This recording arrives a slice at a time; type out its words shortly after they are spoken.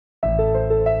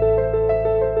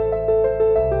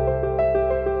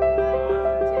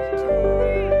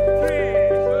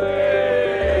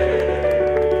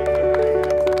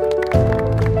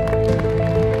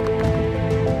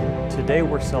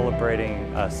we're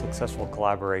celebrating a successful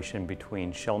collaboration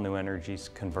between Shell New Energy's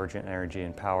Convergent Energy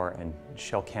and Power and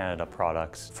Shell Canada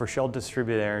products. For Shell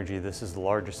Distributed Energy, this is the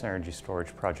largest energy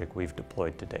storage project we've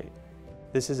deployed to date.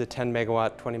 This is a 10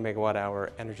 megawatt, 20 megawatt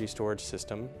hour energy storage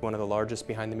system, one of the largest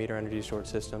behind the meter energy storage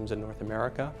systems in North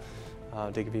America.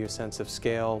 To give you a sense of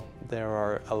scale, there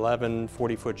are 11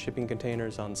 40-foot shipping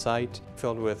containers on site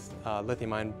filled with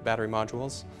lithium-ion battery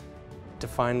modules. To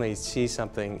finally see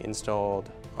something installed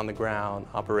on the ground,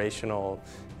 operational,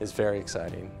 is very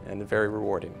exciting and very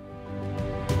rewarding.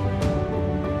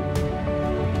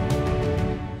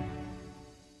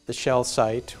 The Shell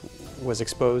site was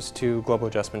exposed to global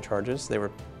adjustment charges. They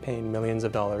were paying millions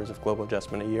of dollars of global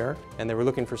adjustment a year, and they were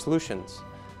looking for solutions.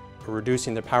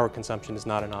 Reducing their power consumption is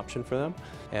not an option for them,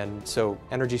 and so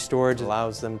energy storage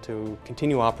allows them to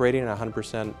continue operating at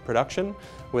 100% production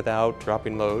without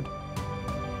dropping load.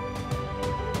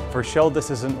 For Shell, this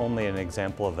isn't only an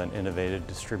example of an innovative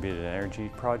distributed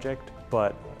energy project,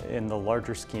 but in the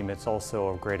larger scheme, it's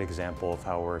also a great example of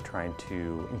how we're trying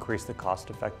to increase the cost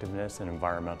effectiveness and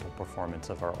environmental performance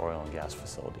of our oil and gas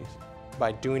facilities.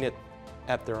 By doing it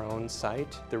at their own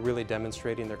site, they're really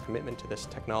demonstrating their commitment to this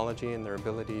technology and their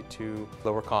ability to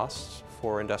lower costs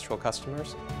for industrial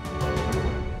customers.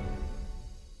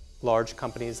 Large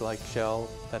companies like Shell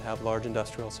that have large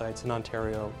industrial sites in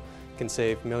Ontario can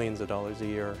save millions of dollars a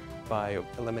year by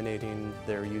eliminating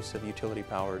their use of utility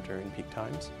power during peak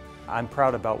times. I'm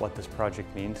proud about what this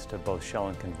project means to both Shell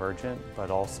and Convergent, but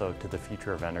also to the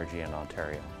future of energy in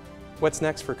Ontario. What's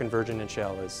next for Convergent and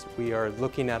Shell is we are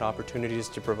looking at opportunities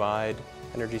to provide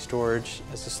energy storage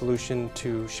as a solution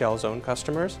to Shell's own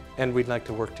customers, and we'd like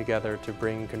to work together to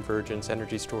bring Convergent's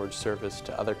energy storage service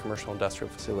to other commercial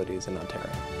industrial facilities in Ontario.